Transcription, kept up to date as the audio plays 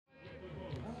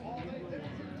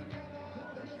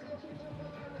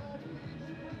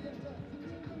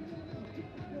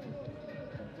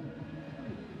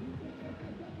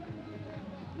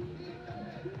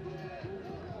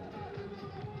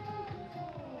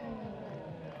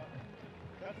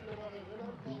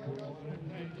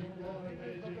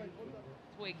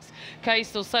Twig's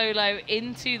Coastal Solo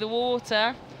into the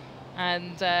water,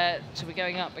 and she'll be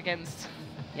going up against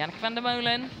Janneke van der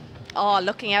Molen. Oh,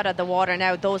 looking out at the water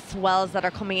now, those swells that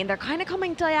are coming in, they're kind of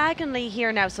coming diagonally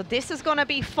here now. So this is going to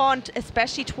be fun,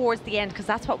 especially towards the end, because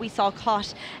that's what we saw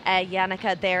caught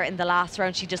Janneke there in the last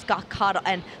round. She just got caught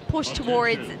and pushed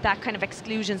towards that kind of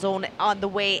exclusion zone on the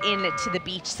way in to the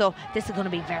beach. So this is going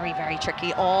to be very, very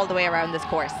tricky all the way around this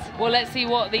course. Well, let's see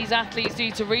what these athletes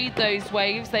do to read those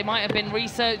waves. They might have been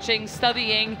researching,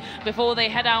 studying before they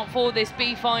head out for this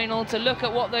B final to look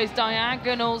at what those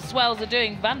diagonal swells are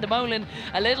doing. Van der Molen,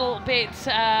 a little bit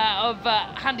of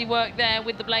handiwork there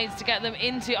with the blades to get them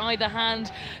into either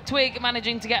hand. Twig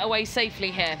managing to get away safely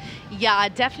here. Yeah,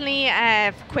 definitely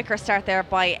a quicker start there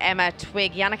by Emma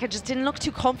Twig. Janneke just didn't look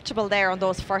too comfortable there on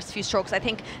those first few strokes. I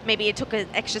think maybe it took an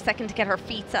extra second to get her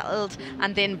feet settled,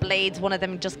 and then blades, one of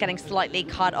them just getting slightly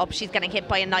caught up. She's getting hit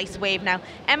by a nice wave now.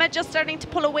 Emma just starting to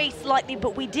pull away slightly,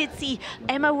 but we did see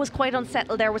Emma was quite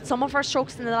unsettled there with some of her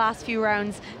strokes in the last few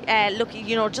rounds. Look,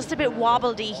 you know, just a bit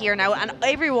wobbledy here now, and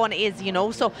everyone is, you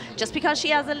know, so just because she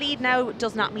has a lead now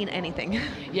does not mean anything.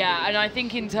 Yeah, and I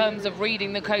think in terms of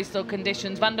reading the coastal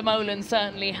conditions, Van der Molen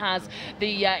certainly has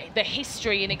the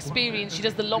history and experience. She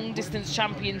does the long distance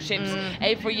championships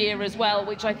every year as well,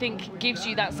 which I think gives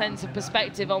you that sense of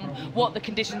perspective on what the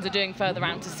conditions are doing further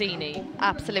out to sea.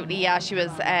 Absolutely, yeah. She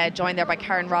was joined there by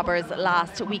Karen Roberts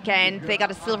last weekend. They got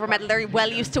a silver medal. They're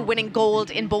well used to winning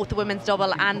gold in both the women's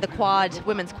double and the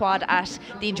women's quad at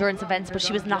the endurance events, but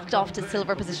she was knocked off to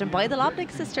silver position by the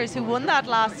Lobnick sisters, who won that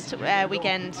last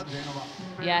weekend.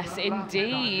 Yes,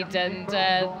 indeed, and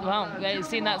well, we've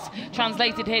seen that's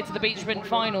translated here to the beach sprint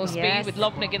final speed with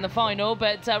Lobnick in the final,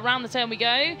 but round the turn we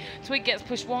go. Twig gets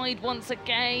pushed wide once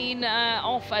again,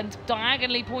 off and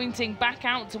diagonally pointing back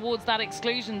out towards that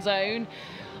exclusion zone.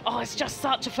 Oh, it's just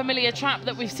such a familiar trap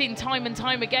that we've seen time and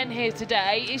time again here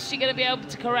today. Is she going to be able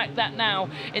to correct that now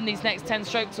in these next 10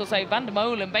 strokes or so? Van der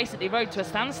Molen basically rode to a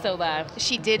standstill there.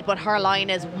 She did, but her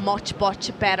line is much,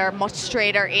 much better, much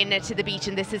straighter in to the beach,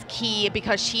 and this is key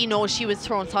because she knows she was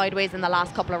thrown sideways in the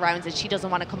last couple of rounds and she doesn't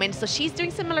want to come in. So she's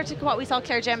doing similar to what we saw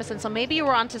Claire Jemison. So maybe you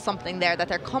were onto something there, that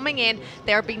they're coming in,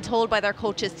 they're being told by their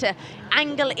coaches to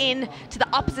angle in to the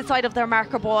opposite side of their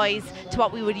marker buoys to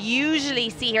what we would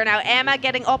usually see here. Now Emma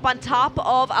getting up on top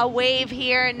of a wave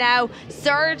here now,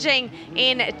 surging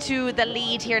into the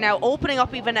lead here now, opening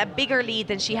up even a bigger lead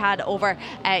than she had over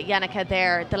Janneke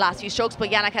there the last few strokes. But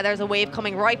Janneke, there's a wave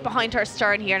coming right behind her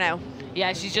stern here now.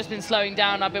 Yeah, she's just been slowing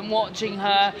down. I've been watching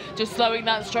her, just slowing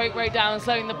that stroke rate down,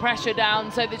 slowing the pressure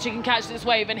down so that she can catch this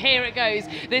wave. And here it goes.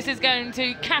 This is going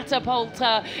to catapult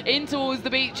her in towards the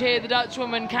beach here, the Dutch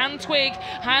woman. Can Twig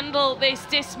handle this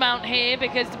dismount here?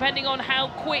 Because depending on how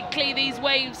quickly these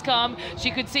waves come,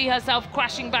 she could see herself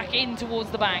crashing back in towards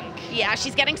the bank. Yeah,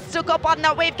 she's getting stuck up on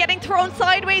that wave, getting thrown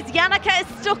sideways. Janneke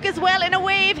is stuck as well in a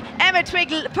wave. Emma Twig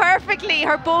perfectly.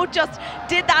 Her boat just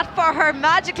did that for her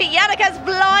magically. Janneke's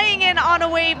flying in on a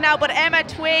wave now, but Emma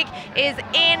Twig is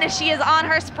in. She is on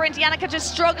her sprint. Janneke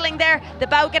just struggling there, the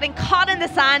bow getting caught in the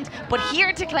sand, but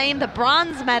here to claim the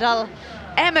bronze medal,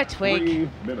 Emma Twig. 3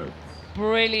 minutes.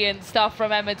 Brilliant stuff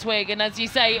from Emma Twig, and as you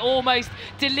say, almost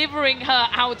delivering her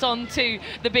out onto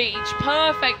the beach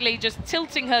perfectly, just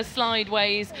tilting her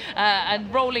slideways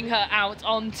and rolling her out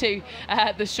onto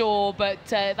the shore. But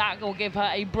that will give her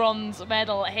a bronze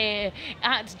medal here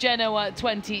at Genoa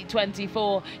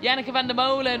 2024. Janneke van der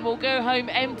Molen will go home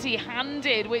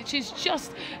empty-handed, which is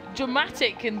just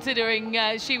dramatic considering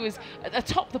she was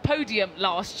atop the podium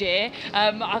last year.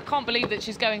 I can't believe that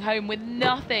she's going home with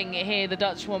nothing here, the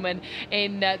Dutch woman,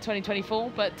 in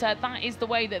 2024, but that is the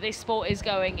way that this sport is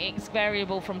going. It's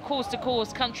variable from course to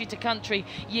course, country to country,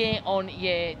 year on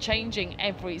year, changing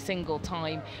every single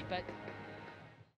time. But